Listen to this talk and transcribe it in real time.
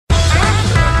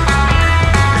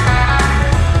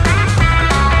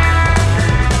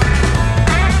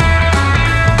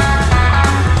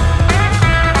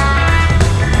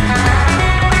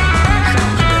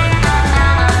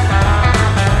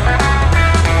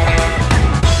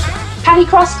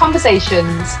Canicross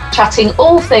Conversations, chatting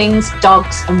all things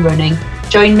dogs and running.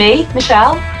 Join me,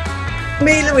 Michelle.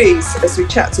 Me, Louise, as we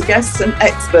chat to guests and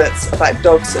experts about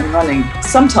dogs and running,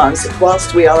 sometimes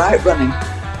whilst we are out running.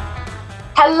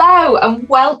 Hello and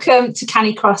welcome to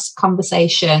Canicross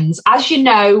Conversations. As you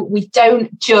know, we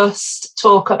don't just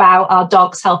talk about our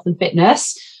dog's health and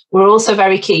fitness. We're also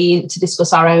very keen to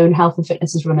discuss our own health and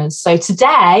fitness as runners. So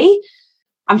today,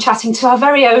 I'm chatting to our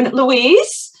very own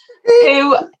Louise,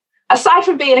 who, aside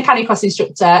from being a Canicross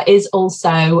instructor, is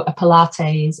also a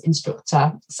Pilates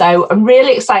instructor. So I'm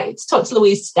really excited to talk to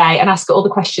Louise today and ask her all the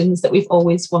questions that we've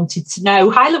always wanted to know.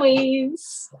 Hi,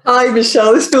 Louise. Hi,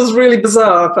 Michelle. This feels really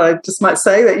bizarre, if I just might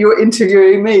say, that you're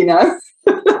interviewing me now.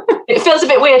 It feels a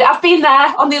bit weird. I've been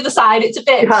there on the other side. It's a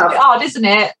bit odd, isn't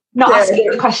it? Not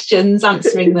asking the questions,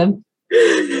 answering them.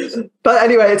 But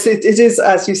anyway, it is,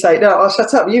 as you say, no, I'll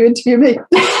shut up. You interview me.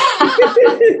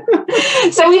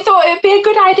 So we thought it'd be a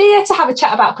good idea to have a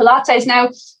chat about Pilates. Now,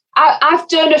 I've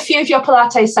done a few of your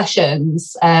Pilates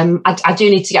sessions. I do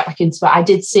need to get back into it. I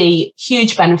did see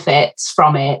huge benefits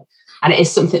from it, and it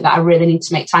is something that I really need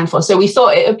to make time for. So we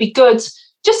thought it would be good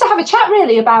just to have a chat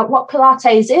really about what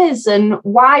Pilates is and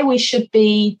why we should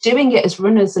be doing it as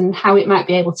runners and how it might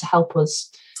be able to help us.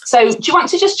 So do you want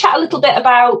to just chat a little bit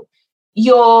about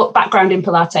your background in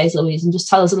Pilates, Louise, and just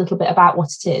tell us a little bit about what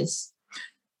it is?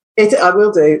 I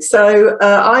will do. So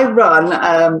I run,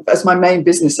 as my main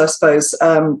business, I suppose,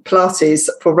 Pilates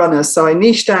for runners. So I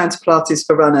niche down to Pilates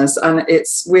for runners, and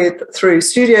it's through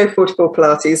Studio 44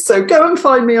 Pilates. So go and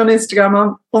find me on Instagram,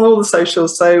 on all the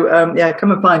socials. So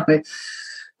come and find me.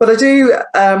 But I do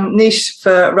niche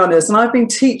for runners, and I've been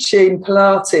teaching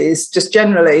Pilates just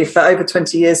generally for over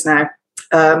 20 years now.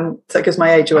 So it gives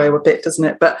my age away a bit, doesn't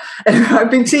it? But anyway,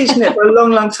 I've been teaching it for a long,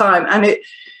 long time, and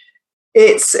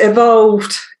it's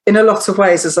evolved in a lot of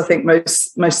ways, as I think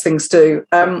most things do.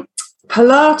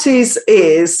 Pilates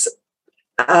is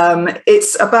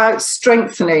it's about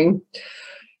strengthening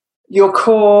your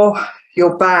core,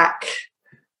 your back,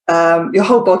 your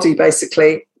whole body,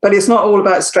 basically. But it's not all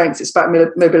about strength, it's about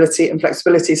mobility and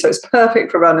flexibility. So it's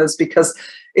perfect for runners because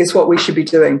it's what we should be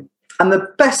doing. And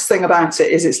the best thing about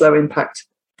it is it's low impact.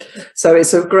 So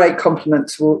it's a great complement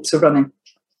to running.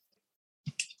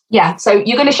 Yeah, so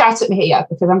you're going to shout at me here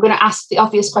because I'm going to ask the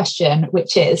obvious question,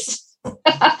 which is,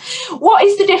 what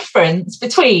is the difference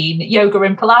between yoga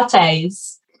and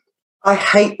Pilates? I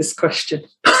hate this question.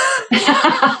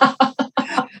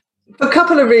 For a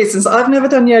couple of reasons. I've never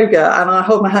done yoga, and I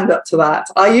hold my hand up to that.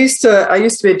 I used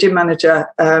to be a gym manager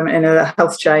in a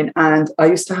health chain, and I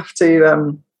used to have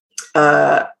to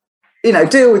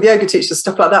deal with yoga teachers,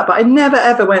 stuff like that. But I never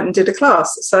ever went and did a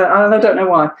class. So I don't know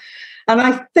why. And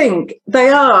I think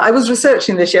I was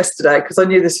researching this yesterday because I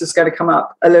knew this was going to come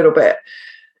up a little bit,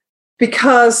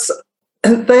 because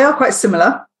they are quite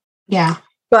similar. Yeah.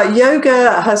 But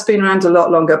yoga has been around a lot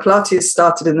longer. Pilates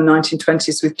started in the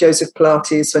 1920s with Joseph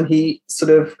Pilates, when he sort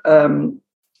of came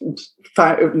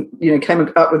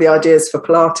up with the ideas for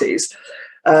Pilates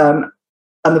and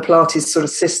the Pilates sort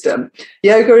of system.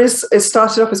 Yoga is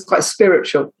started off as quite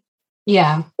spiritual.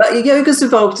 Yeah. But yoga's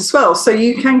evolved as well. So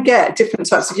you can get different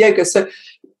types of yoga. So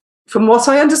from what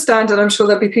I understand, and I'm sure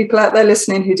there'll be people out there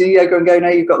listening who do yoga and go, no,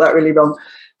 you've got that really wrong.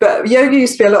 But yoga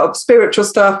used to be a lot of spiritual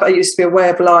stuff. It used to be a way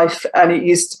of life, and it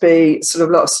used to be sort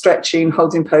of a lot of stretching,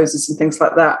 holding poses and things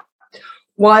like that.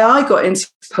 Why I got into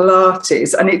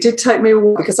Pilates, and it did take me a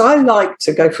while, because I like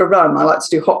to go for a run. I like to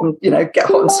do hot and, get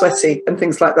hot and sweaty and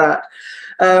things like that.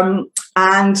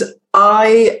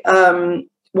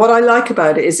 What I like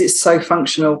about it is it's so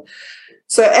functional.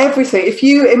 So everything, if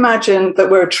you imagine that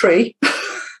we're a tree,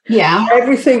 yeah,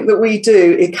 everything that we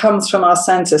do, it comes from our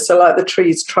center. So like the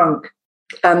tree's trunk.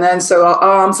 And then so our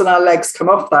arms and our legs come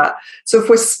off that. So if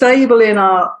we're stable in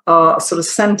our sort of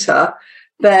center,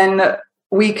 then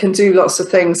we can do lots of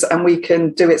things, and we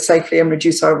can do it safely and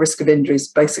reduce our risk of injuries,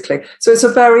 basically. So it's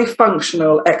a very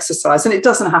functional exercise, and it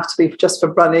doesn't have to be just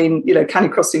for running.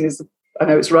 Canicrossing is, I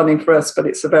know it's running for us, but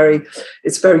it's very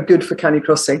good for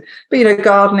canicrossing. But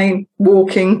gardening,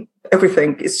 walking,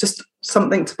 everything. It's just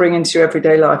something to bring into your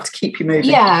everyday life to keep you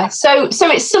moving. Yeah, so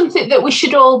it's something that we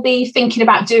should all be thinking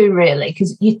about doing, really,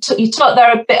 because you talked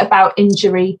there a bit about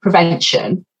injury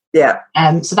prevention. Yeah.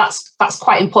 So that's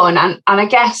quite important, and I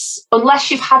guess unless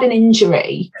you've had an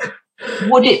injury,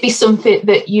 would it be something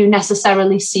that you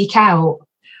necessarily seek out?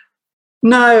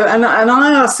 No, and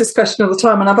I ask this question all the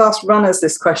time, and I've asked runners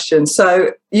this question.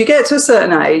 So you get to a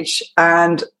certain age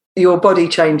and your body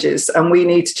changes, and we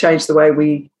need to change the way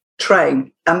we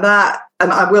train. And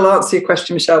I will answer your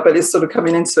question, Michelle, but it's sort of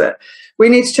coming into it. We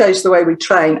need to change the way we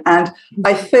train. And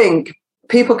I think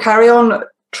people carry on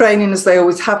training as they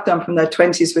always have done from their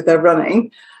 20s with their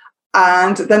running,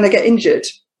 and then they get injured.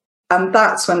 And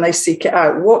that's when they seek it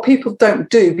out. What people don't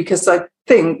do, because I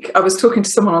think I was talking to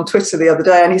someone on Twitter the other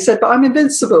day and he said, but I'm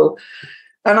invincible.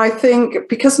 And I think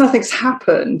because nothing's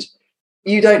happened,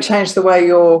 you don't change the way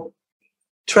you're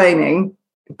training,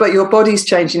 but your body's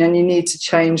changing and you need to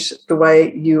change the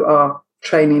way you are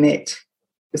training it.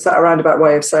 Is that a roundabout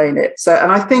way of saying it? So,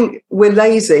 and I think we're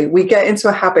lazy. We get into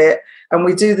a habit and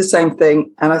we do the same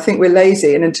thing. And I think we're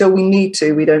lazy. And until we need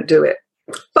to, we don't do it.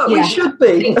 But we should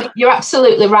be. You're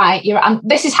absolutely right.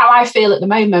 This is how I feel at the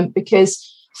moment, because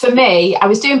for me, I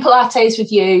was doing Pilates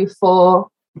with you for,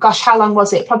 gosh, how long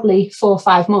was it? Probably 4 or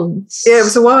 5 months. Yeah, it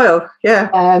was a while. Yeah.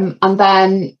 And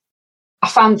then I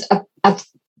found I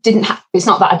didn't. It's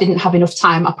not that I didn't have enough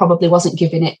time. I probably wasn't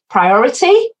giving it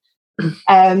priority.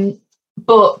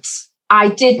 But I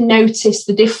did notice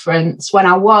the difference when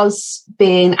I was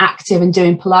being active and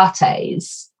doing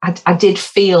Pilates. I did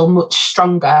feel much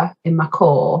stronger in my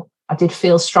core. I did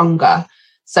feel stronger.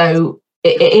 So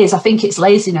it is. I think it's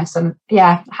laziness, and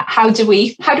how do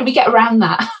we get around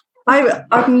that?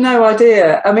 I've no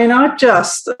idea. I mean, I've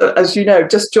just, as you know,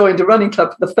 just joined a running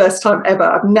club for the first time ever.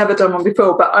 I've never done one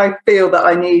before, but I feel that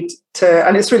I need to,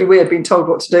 and it's really weird being told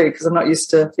what to do because I'm not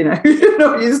used to,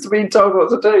 not used to being told what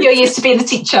to do. You're used to being the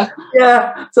teacher.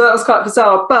 Yeah, so that was quite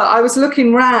bizarre. But I was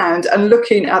looking round and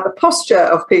looking at the posture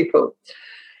of people,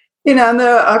 and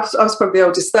I was probably the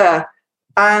oldest there.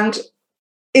 And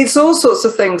it's all sorts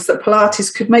of things that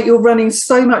Pilates could make your running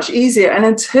so much easier. And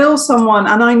until someone,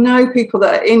 and I know people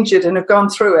that are injured and have gone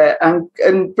through it and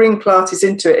bring Pilates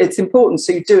into it, it's important.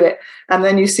 So you do it and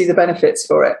then you see the benefits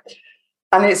for it.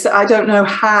 And I don't know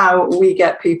how we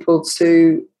get people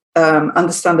to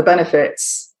understand the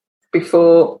benefits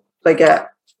before they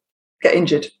get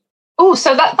injured. Oh,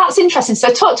 so that's interesting.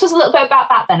 So talk to us a little bit about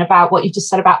that then, about what you just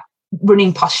said about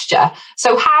running posture.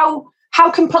 So how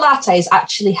can Pilates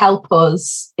actually help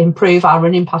us improve our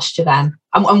running posture then?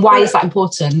 And why is that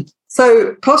important?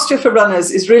 So posture for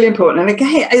runners is really important. And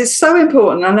again, it's so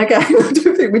important. And again, I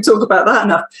don't think we talk about that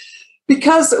enough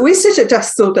because we sit at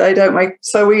desks all day, don't we?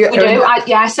 So we do.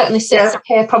 I certainly sit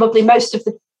here probably most of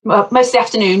the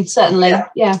afternoon, certainly.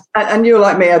 Yeah. And you're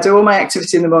like me. I do all my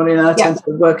activity in the morning and I tend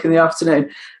to work in the afternoon.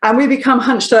 And we become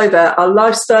hunched over. Our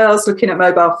lifestyles, looking at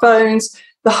mobile phones,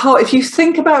 if you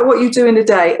think about what you do in a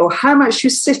day or how much you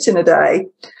sit in a day,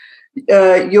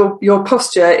 your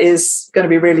posture is going to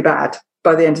be really bad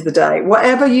by the end of the day,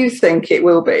 whatever you think it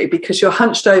will be, because you're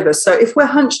hunched over. So if we're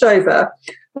hunched over,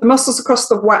 the muscles across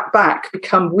the back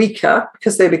become weaker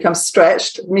because they become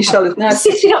stretched. Michelle is now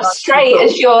sitting up straight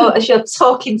as you're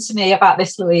talking to me about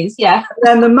this, Louise. Yeah. And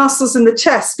then the muscles in the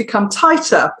chest become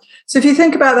tighter. So if you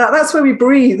think about that, that's where we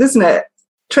breathe, isn't it?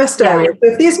 Chest area.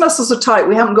 So if these muscles are tight,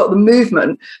 we haven't got the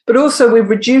movement, but also we've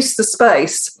reduced the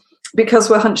space because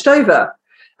we're hunched over.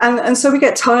 And so we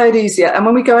get tired easier. And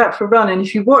when we go out for a run, and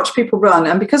if you watch people run,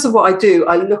 and because of what I do,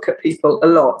 I look at people a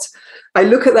lot. I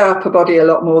look at their upper body a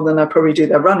lot more than I probably do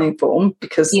their running form,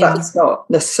 because that's not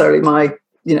necessarily my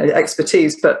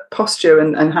expertise, but posture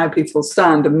and how people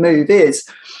stand and move is.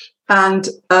 And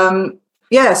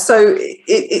so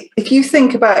if you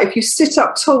think about, if you sit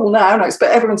up tall now, and I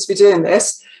expect everyone to be doing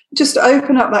this, just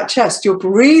open up that chest. Your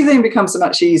breathing becomes so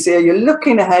much easier. You're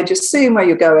looking ahead, you're seeing where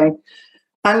you're going,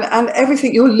 and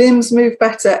everything, your limbs move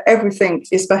better, everything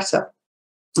is better.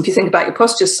 If you think about your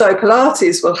posture, so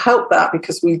Pilates will help that,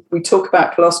 because we talk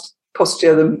about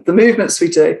posture, the movements we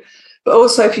do, but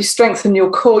also if you strengthen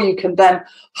your core, you can then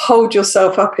hold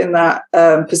yourself up in that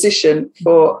position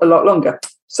for a lot longer.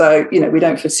 So, we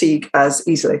don't fatigue as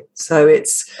easily. So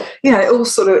it's, I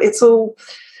always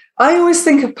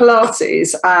think of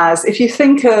Pilates as, if you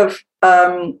think of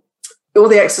all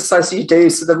the exercises you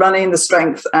do, so the running, the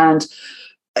strength, and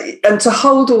to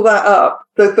hold all that up,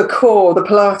 the core, the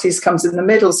Pilates comes in the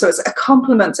middle. So it's a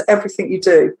complement to everything you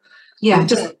do. Yeah. It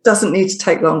just doesn't need to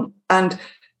take long. And,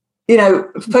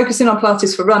 focusing on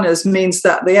Pilates for runners means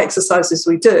that the exercises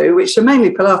we do, which are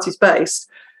mainly Pilates based,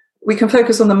 we can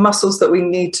focus on the muscles that we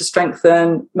need to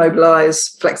strengthen, mobilize,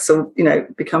 flexible,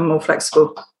 become more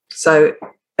flexible. So,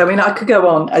 I could go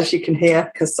on, as you can hear,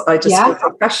 because I just feel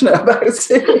so passionate about it.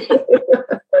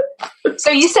 So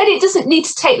you said it doesn't need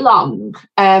to take long.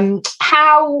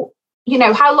 How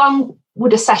long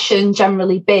would a session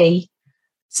generally be?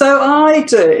 So I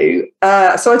do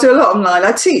a lot online.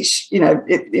 I teach,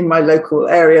 in my local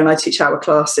area, and I teach hour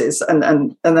classes, and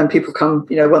then people come,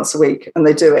 once a week and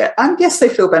they do it. And yes, they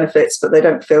feel benefits, but they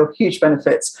don't feel huge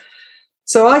benefits.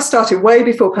 So I started way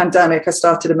before pandemic. I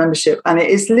started a membership, and it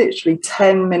is literally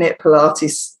 10-minute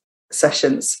Pilates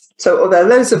sessions, So there are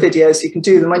loads of videos, you can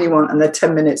do them when you want, and they're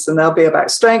 10 minutes, and they'll be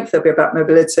about strength, they'll be about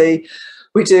mobility.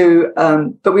 We do,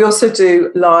 but we also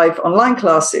do live online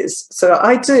classes. So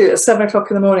I do at 7 o'clock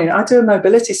in the morning, I do a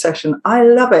mobility session. I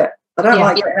love it. I don't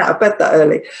like getting out of bed that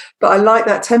early, but I like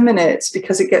that 10 minutes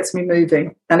because it gets me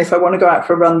moving. And if I want to go out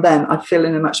for a run, then I feel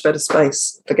in a much better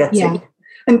space for getting. Yeah.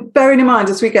 And bearing in mind,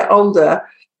 as we get older,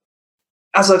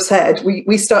 as I've said,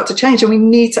 we start to change, and we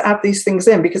need to add these things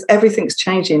in because everything's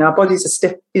changing. Our bodies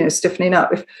are stiffening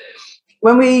up.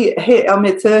 When we hit our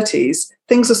mid-30s,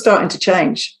 things are starting to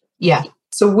change. Yeah.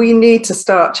 So we need to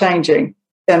start changing.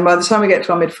 And by the time we get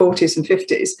to our mid-40s and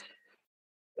 50s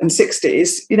and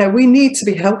 60s, we need to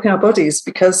be helping our bodies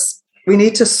because we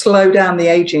need to slow down the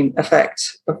aging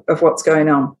effect of what's going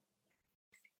on.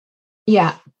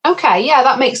 Yeah. Okay. Yeah,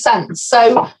 that makes sense.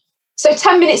 So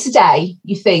 10 minutes a day,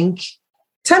 you think?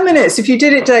 10 minutes, if you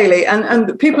did it daily,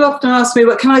 and people often ask me,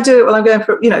 well, can I do it while I'm going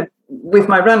for, with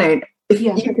my running? If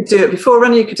you could do it before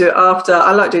running, you could do it after.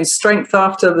 I like doing strength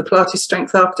after, the Pilates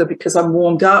strength after, because I'm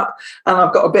warmed up and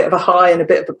I've got a bit of a high and a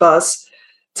bit of a buzz.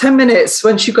 10 minutes,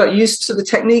 once you've got used to the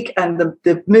technique and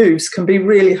the moves, can be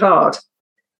really hard.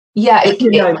 Yeah,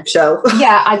 Michelle.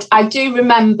 Yeah, I do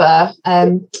remember.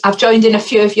 I've joined in a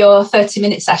few of your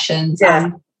 30-minute sessions.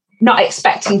 Yeah. Not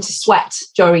expecting to sweat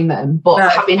during them, but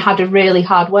having had a really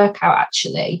hard workout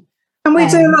actually. And we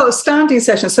do a lot of standing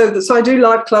sessions. So I do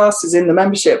live classes in the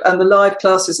membership, and the live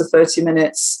classes are 30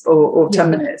 minutes or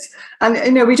 10 minutes. And,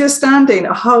 we do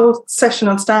a whole session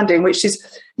on standing, which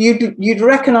is you'd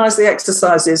recognise the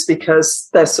exercises because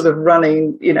they're sort of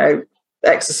running,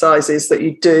 exercises that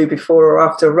you do before or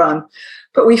after a run.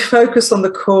 But we focus on the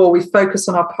core, we focus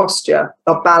on our posture,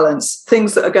 our balance,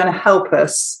 things that are going to help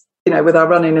us, with our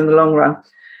running in the long run.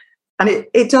 And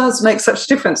it does make such a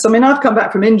difference. I mean, I've come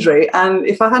back from injury, and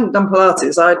if I hadn't done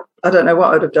Pilates, I don't know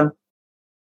what I'd have done.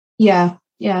 Yeah,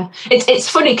 yeah. It's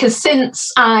funny because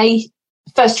since I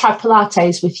first tried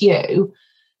Pilates with you,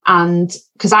 and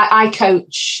because I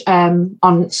coach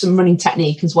on some running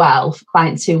technique as well for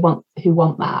clients who want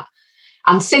that.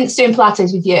 And since doing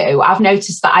Pilates with you, I've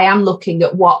noticed that I am looking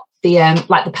at what the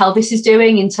the pelvis is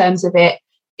doing in terms of it.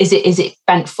 Is it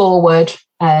bent forward?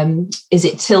 Is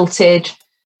it tilted?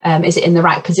 Is it in the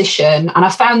right position? And I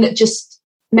found that just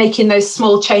making those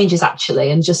small changes actually,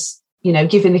 and just,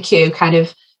 giving the cue, kind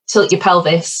of tilt your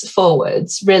pelvis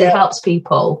forwards, really helps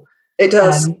people. It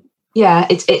does.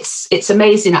 It's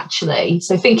amazing actually.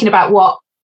 So thinking about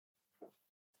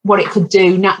what it could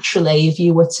do naturally if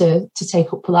you were to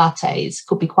take up Pilates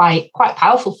could be quite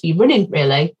powerful for you running,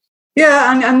 really.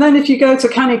 Yeah, and then if you go to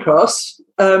Canicross,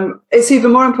 it's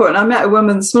even more important. I met a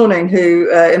woman this morning who,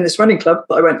 in this running club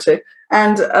that I went to,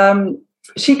 and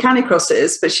she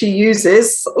Canicrosses, but she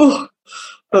uses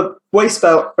a waist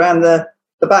belt around the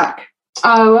back.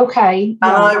 Oh, okay.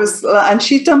 Yeah. And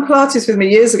she'd done Pilates with me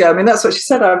years ago. I mean, that's what she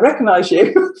said. I recognise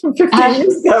you from 15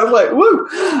 years ago. I was like, woo.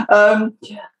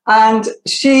 And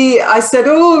I said,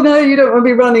 oh, no, you don't want to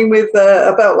be running with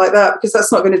a belt like that because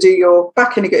that's not going to do your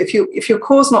back any good. If your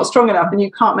core's not strong enough and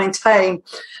you can't maintain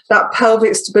that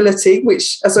pelvic stability,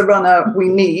 which as a runner we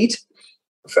need,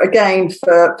 for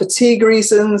fatigue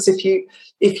reasons, if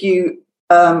you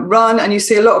run and you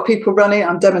see a lot of people running,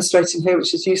 I'm demonstrating here,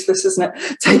 which is useless, isn't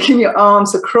it? Taking your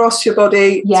arms across your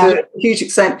body to a huge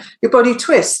extent, your body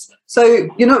twists. So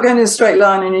you're not going in a straight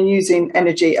line and you're using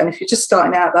energy. And if you're just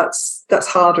starting out, that's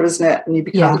harder, isn't it? And you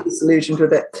become disillusioned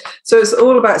with it. So it's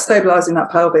all about stabilising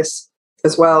that pelvis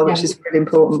as well, which is really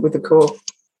important with the core.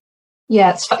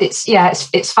 Yeah,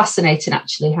 it's fascinating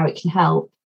actually how it can help.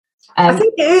 I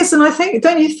think it is, and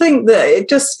don't you think that it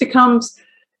just becomes?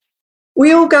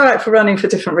 We all go out for running for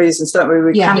different reasons, don't we?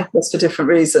 We Canicross for different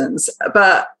reasons,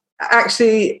 but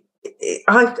actually,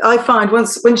 I find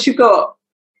once you've got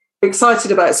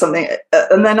excited about something,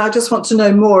 and then I just want to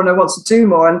know more and I want to do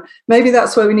more, and maybe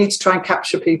that's where we need to try and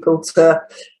capture people to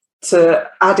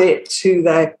add it to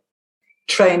their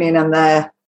training and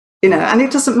their, and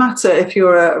it doesn't matter if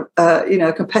you're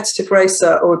a competitive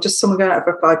racer or just someone going out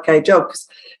for a 5K jog,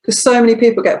 because so many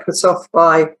people get put off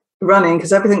by running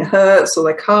because everything hurts or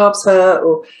their calves hurt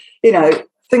or,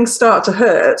 things start to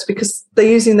hurt because they're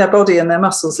using their body and their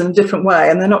muscles in a different way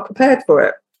and they're not prepared for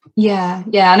it. Yeah.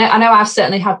 I know I've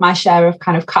certainly had my share of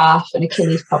kind of calf and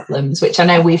Achilles problems, which I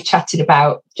know we've chatted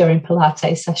about during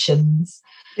Pilates sessions.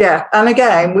 Yeah. And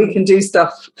again, we can do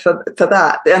stuff for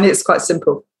that. And it's quite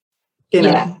simple,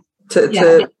 you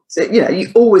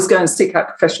always go and seek out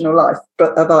professional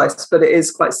advice, but it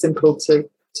is quite simple to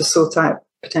sort out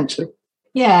potentially.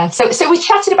 Yeah. So we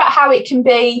chatted about how it can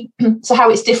be, so how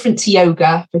it's different to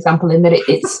yoga, for example, in that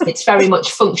it's very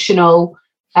much functional.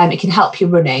 It can help you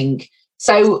running.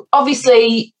 So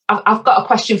obviously I've got a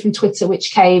question from Twitter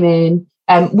which came in.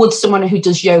 Would someone who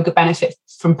does yoga benefit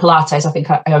from Pilates? I think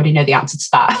I already know the answer to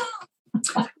that.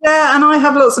 Yeah, and I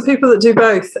have lots of people that do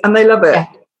both, and they love it. Yeah.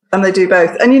 And they do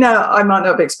both. And, I might not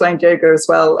have explained yoga as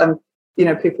well, and,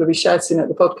 people will be shouting at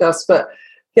the podcast, but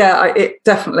yeah, it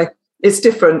definitely, it's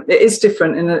different. It is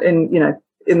different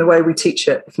in the way we teach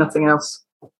it, if nothing else.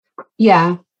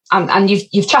 Yeah. And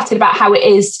you've chatted about how it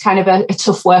is kind of a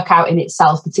tough workout in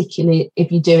itself, particularly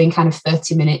if you're doing kind of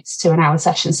 30 minutes to an hour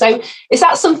session. So is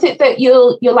that something that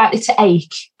you're likely to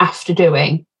ache after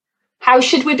doing? How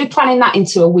should we be planning that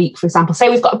into a week, for example? Say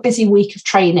we've got a busy week of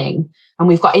training and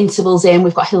we've got intervals in,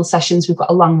 we've got hill sessions, we've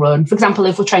got a long run. For example,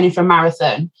 if we're training for a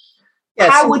marathon,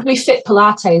 how would we fit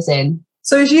Pilates in?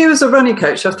 So as you as a running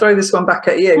coach, I'll throw this one back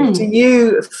at you. Do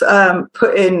you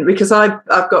put in, because I've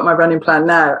got my running plan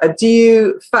now, do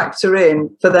you factor in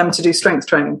for them to do strength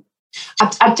training?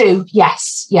 I do,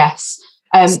 yes.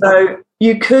 So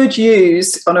you could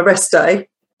use on a rest day.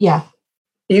 Yeah.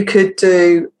 You could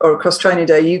do, or a cross-training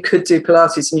day, you could do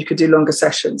Pilates and you could do longer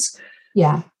sessions.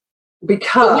 Yeah.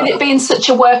 Because... But with it being such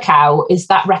a workout, is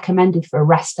that recommended for a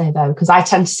rest day though? Because I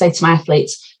tend to say to my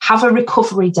athletes, have a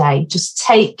recovery day. Just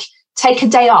take a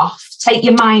day off, take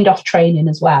your mind off training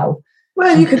as well.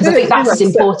 Well, you could do it. I think that's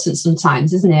important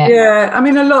sometimes, isn't it? Yeah, I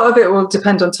mean, a lot of it will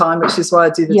depend on time, which is why I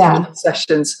do the 10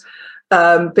 sessions.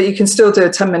 But you can still do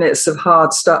 10 minutes of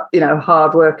hard stuff,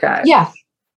 hard workout. Yeah.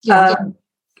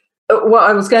 What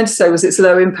I was going to say was it's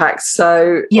low impact.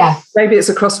 So maybe it's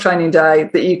a cross-training day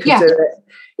that you could do it.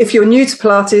 If you're new to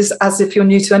Pilates, as if you're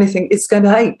new to anything, it's going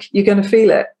to ache. You're going to feel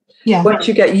it. Yeah. Once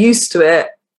you get used to it,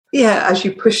 as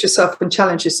you push yourself and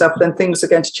challenge yourself, then things are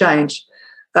going to change.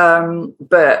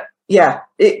 But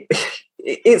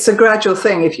it's a gradual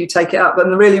thing if you take it up.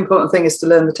 And the really important thing is to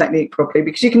learn the technique properly,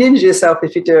 because you can injure yourself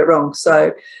if you do it wrong.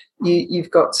 So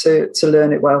you've got to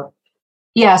learn it well.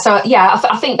 Yeah, so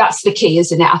I think that's the key,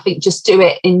 isn't it? I think just do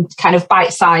it in kind of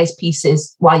bite-sized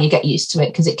pieces while you get used to it,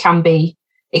 because it can be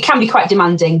quite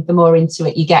demanding the more into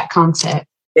it you get, can't it?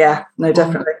 Yeah, no,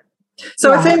 definitely.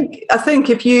 So I think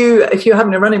if you're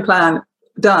having a running plan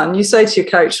done, you say to your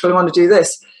coach, well, I want to do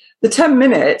this. The 10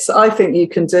 minutes, I think you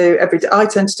can do every day. I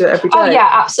tend to do it every day. Oh, yeah,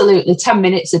 absolutely. 10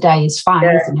 minutes a day is fine,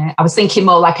 isn't it? I was thinking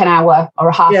more like an hour or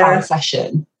a half hour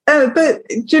session. But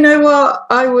do you know what?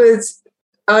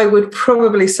 I would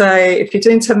probably say if you're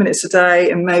doing 10 minutes a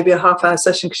day and maybe a half hour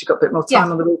session because you've got a bit more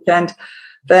time on the weekend,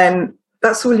 then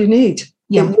that's all you need.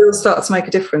 Yeah. It will start to make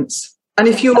a difference. And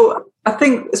I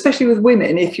think, especially with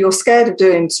women, if you're scared of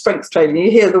doing strength training, you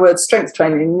hear the word strength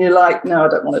training and you're like, no, I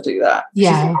don't want to do that.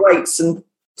 Yeah. Weights and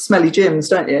smelly gyms,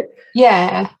 don't you?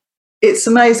 Yeah. It's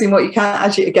amazing what you can,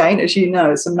 as you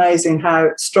know, it's amazing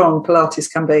how strong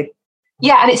Pilates can be.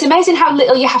 Yeah, and it's amazing how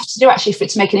little you have to do actually for it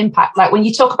to make an impact. Like when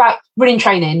you talk about running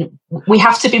training, we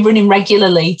have to be running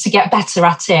regularly to get better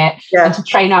at it and to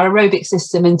train our aerobic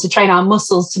system and to train our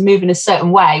muscles to move in a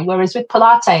certain way. Whereas with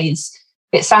Pilates,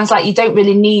 it sounds like you don't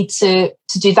really need to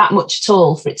do that much at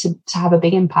all for it to have a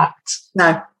big impact.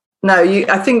 No.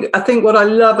 I think what I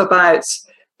love about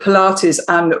Pilates,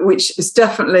 and which is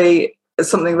definitely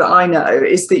something that I know,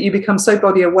 is that you become so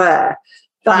body aware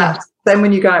that then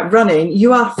when you go out running,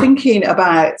 you are thinking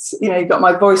about, you've got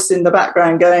my voice in the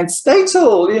background going, stay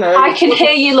tall, I can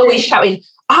hear you, Louise, shouting,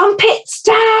 armpits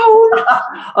down.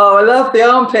 Oh, I love the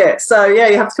armpits. So,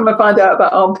 you have to come and find out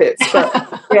about armpits. But,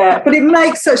 but it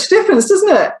makes such a difference, doesn't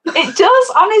it? It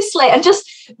does, honestly. And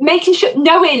just making sure,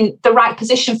 knowing the right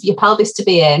position for your pelvis to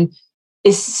be in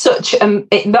is such,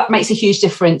 that makes a huge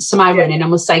difference to my running, I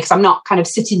must say, because I'm not kind of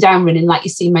sitting down running like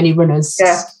you see many runners.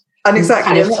 Yeah. And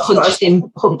exactly. Kind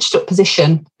of hunched up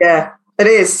position. Yeah, it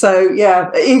is. So,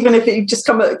 even if you just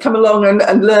come along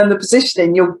and learn the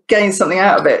positioning, you'll gain something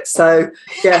out of it. So,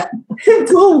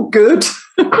 it's all good.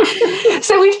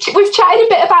 So we've chatted a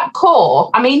bit about core.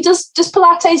 I mean, does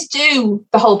Pilates do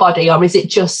the whole body, or is it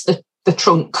just the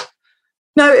trunk?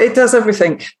 No, it does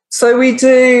everything. So we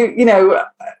do,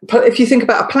 if you think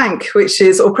about a plank,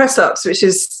 or press ups, which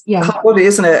is whole body,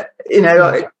 isn't it?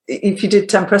 If you did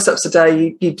 10 press ups a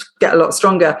day, you'd get a lot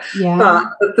stronger. Yeah.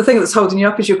 But the thing that's holding you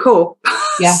up is your core.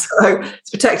 Yeah. So it's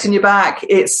protecting your back.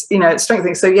 It's, it's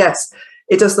strengthening. So yes,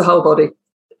 it does the whole body.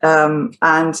 And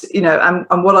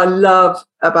what I love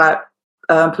about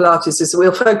Pilates is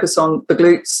we'll focus on the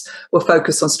glutes, we'll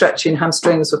focus on stretching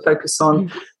hamstrings, we'll focus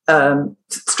on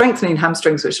strengthening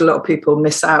hamstrings, which a lot of people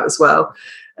miss out as well.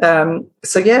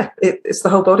 It's the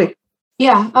whole body.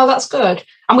 Yeah. Oh, that's good.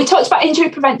 And we talked about injury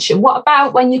prevention. What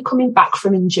about when you're coming back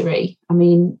from injury? I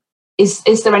mean, is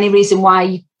there any reason why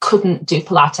you couldn't do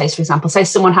Pilates, for example? Say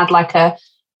someone had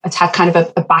had kind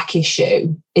of a back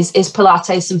issue. Is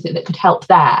Pilates something that could help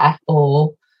there?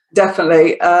 Or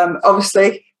definitely.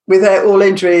 Obviously, with all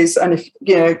injuries, and if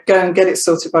go and get it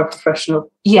sorted by a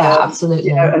professional.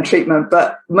 Absolutely. And treatment.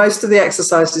 But most of the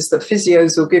exercises that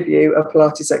physios will give you are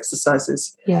Pilates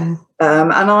exercises. Yeah.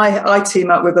 And I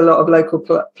team up with a lot of local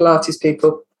Pilates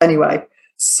people anyway.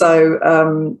 So,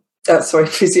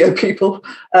 physio people.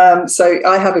 So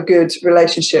I have a good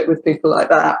relationship with people like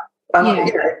that.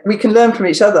 And we can learn from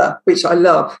each other, which I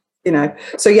love.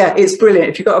 So it's brilliant.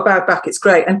 If you've got a bad back, it's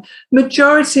great. And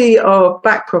majority of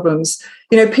back problems,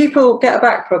 people get a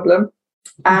back problem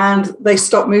and they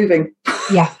stop moving.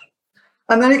 Yeah.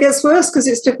 And then it gets worse because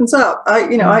it stiffens up. I've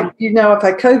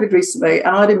had COVID recently,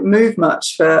 and I didn't move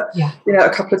much for a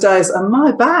couple of days, and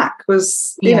my back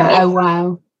was oh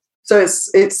wow. So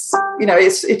it's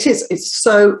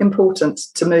so important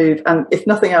to move, and if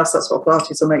nothing else, that's what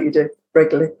Pilates will make you do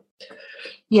regularly.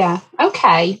 Yeah.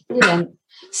 Okay. Brilliant.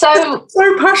 So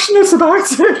passionate about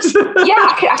it.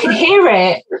 I can hear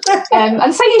it,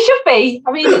 and so you should be.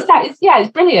 I mean,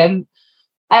 it's brilliant.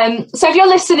 So if you're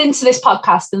listening to this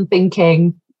podcast and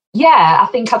thinking, I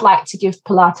think I'd like to give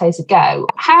Pilates a go,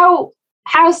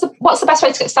 what's the best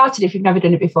way to get started if you've never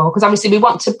done it before? Because obviously we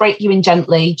want to break you in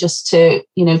gently just to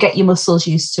get your muscles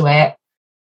used to it.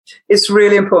 It's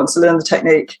really important to learn the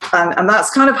technique, and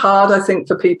that's kind of hard, I think,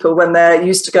 for people when they're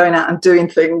used to going out and doing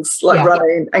ththings like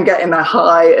running and getting their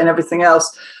high and everything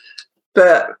else.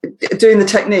 But doing the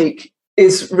technique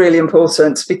is really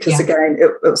important because again,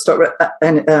 it'll stop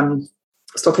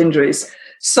injuries.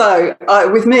 So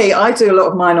with me, I do a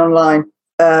lot of mine online,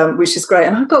 which is great,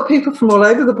 and I've got people from all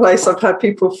over the place. I've had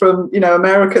people from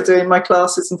America doing my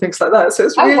classes and things like that. So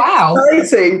it's really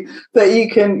exciting that you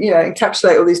can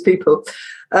encapsulate all these people.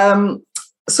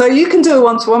 So you can do a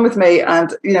one-to-one with me,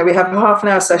 and we have a half an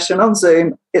hour session on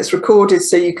Zoom. It's recorded,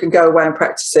 so you can go away and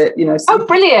practice it. So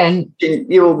brilliant!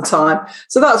 You all the time.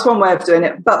 So that's one way of doing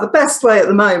it. But the best way at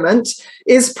the moment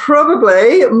is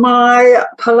probably my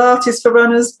Pilates for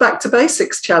Runners Back to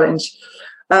Basics challenge.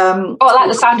 I like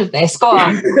the sound of this. Go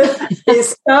on. It's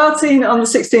starting on the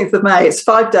 16th of May. It's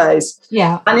 5 days.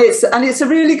 Yeah. And it's a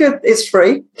really good, it's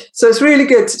free. So it's really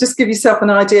good to just give yourself an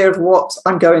idea of what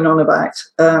I'm going on about.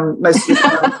 Most of the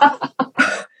time.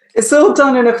 It's all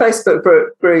done in a Facebook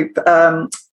group. But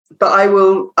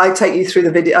I take you through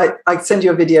the video. I send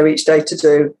you a video each day to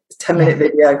do a 10-minute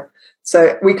video.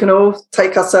 So we can all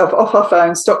take ourselves off our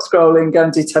phone, stop scrolling, go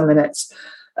and do 10 minutes.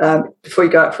 Before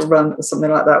you go out for a run or something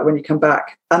like that when you come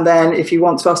back. And then if you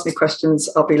want to ask me questions,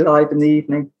 I'll be live in the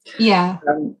evening. Yeah.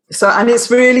 And it's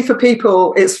really for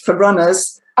people, it's for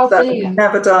runners that have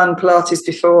never done Pilates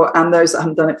before and those that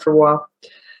haven't done it for a while.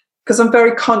 Because I'm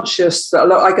very conscious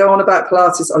that I go on about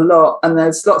Pilates a lot, and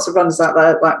there's lots of runners out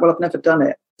there like, well, I've never done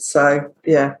it. So,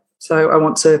 so I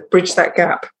want to bridge that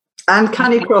gap. And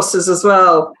canicrosses as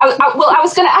well. I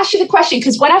was going to ask you the question,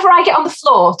 because whenever I get on the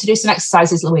floor to do some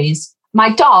exercises, Louise, my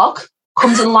dog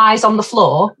comes and lies on the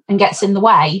floor and gets in the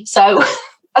way. So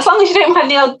as long as you don't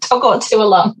mind the old dog or two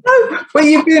along. Well,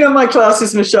 you've been on my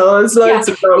classes, Michelle. There's loads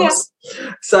of dogs.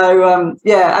 Yeah. So,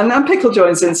 and Pickle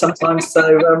joins in sometimes.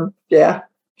 So,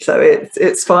 so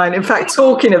it's fine. In fact,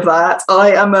 talking of that,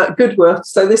 I am at Goodwood.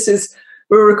 So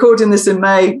we're recording this in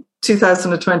May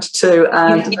 2022,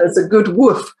 and there's a Good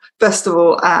Woof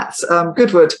Festival at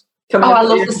Goodwood. I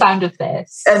love the sound of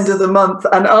this. End of the month,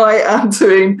 and I am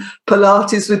doing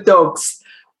Pilates with dogs.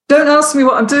 Don't ask me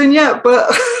what I'm doing yet, but...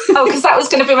 because that was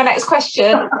going to be my next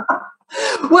question.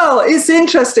 Well, it's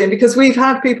interesting because we've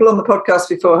had people on the podcast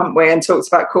before, haven't we, and talked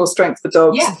about core strength for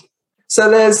dogs. Yeah.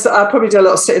 So I probably do a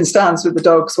lot of sit-in stands with the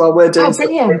dogs while we're doing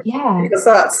brilliant, yeah. Because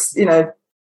that's,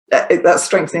 that's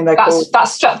strengthening their core.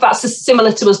 That's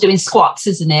similar to us doing squats,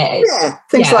 isn't it?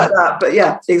 Things like that. But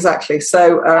exactly.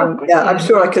 So I'm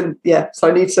sure I can. So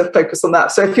I need to focus on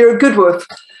that. So if you're a good wolf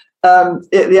at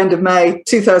the end of May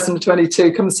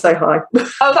 2022, come and say hi.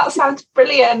 Oh, that sounds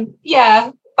brilliant.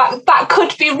 Yeah. That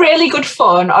could be really good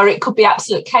fun, or it could be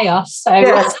absolute chaos. So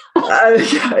yes,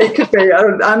 it could be.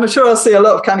 I'm sure I'll see a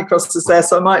lot of canicrossers there,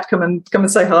 so I might come and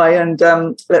say hi, and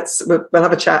we'll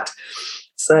have a chat.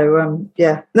 So,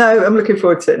 I'm looking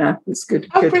forward to it now. It's good.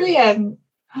 Oh, good. Brilliant.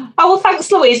 Oh, well,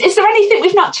 thanks, Louise. Is there anything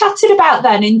we've not chatted about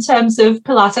then in terms of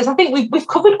Pilates? I think we've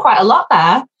covered quite a lot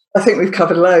there. I think we've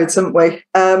covered loads, haven't we?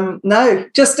 No,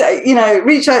 just,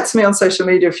 reach out to me on social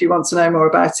media if you want to know more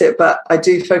about it. But I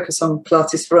do focus on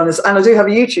Pilates for Runners, and I do have a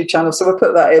YouTube channel, so we'll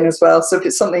put that in as well. So if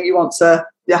it's something you want to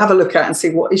have a look at and see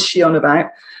what is she on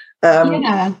about. But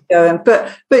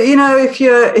if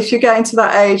you're getting to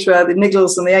that age where the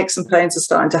niggles and the aches and pains are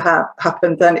starting to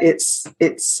happen, then it's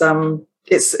good.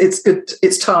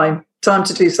 It's time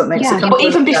to do something. Yeah, but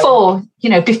even before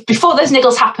those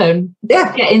niggles happen,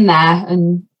 get in there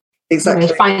and Exactly.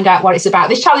 Find out what it's about.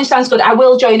 This challenge sounds good. I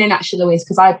will join in actually, Louise,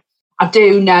 because I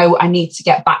do know I need to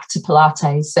get back to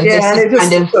Pilates. So this is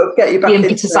kind of sort of get you back the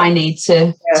impetus I need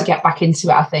to get back into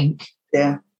it, I think.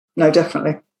 Yeah, no,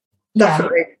 definitely.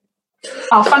 Definitely.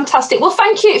 Oh, fantastic. Well,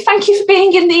 thank you for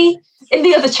being in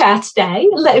the other chair today.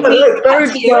 Let me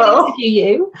interview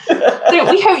you. So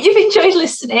we hope you've enjoyed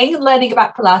listening and learning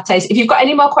about Pilates. If you've got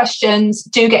any more questions,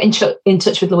 do get in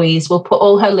touch with Louise. We'll put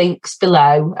all her links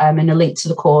below and a link to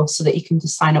the course so that you can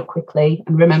just sign up quickly.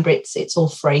 And remember, it's all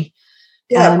free.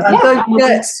 And don't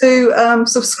forget to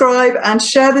subscribe and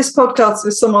share this podcast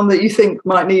with someone that you think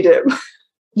might need it.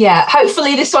 Yeah,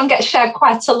 hopefully this one gets shared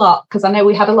quite a lot, because I know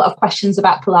we had a lot of questions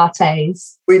about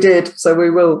Pilates. We did, so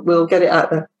we'll get it out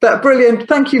there. But brilliant.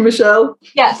 Thank you, Michelle.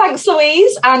 Yeah, thanks,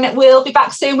 Louise, and we'll be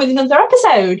back soon with another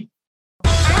episode.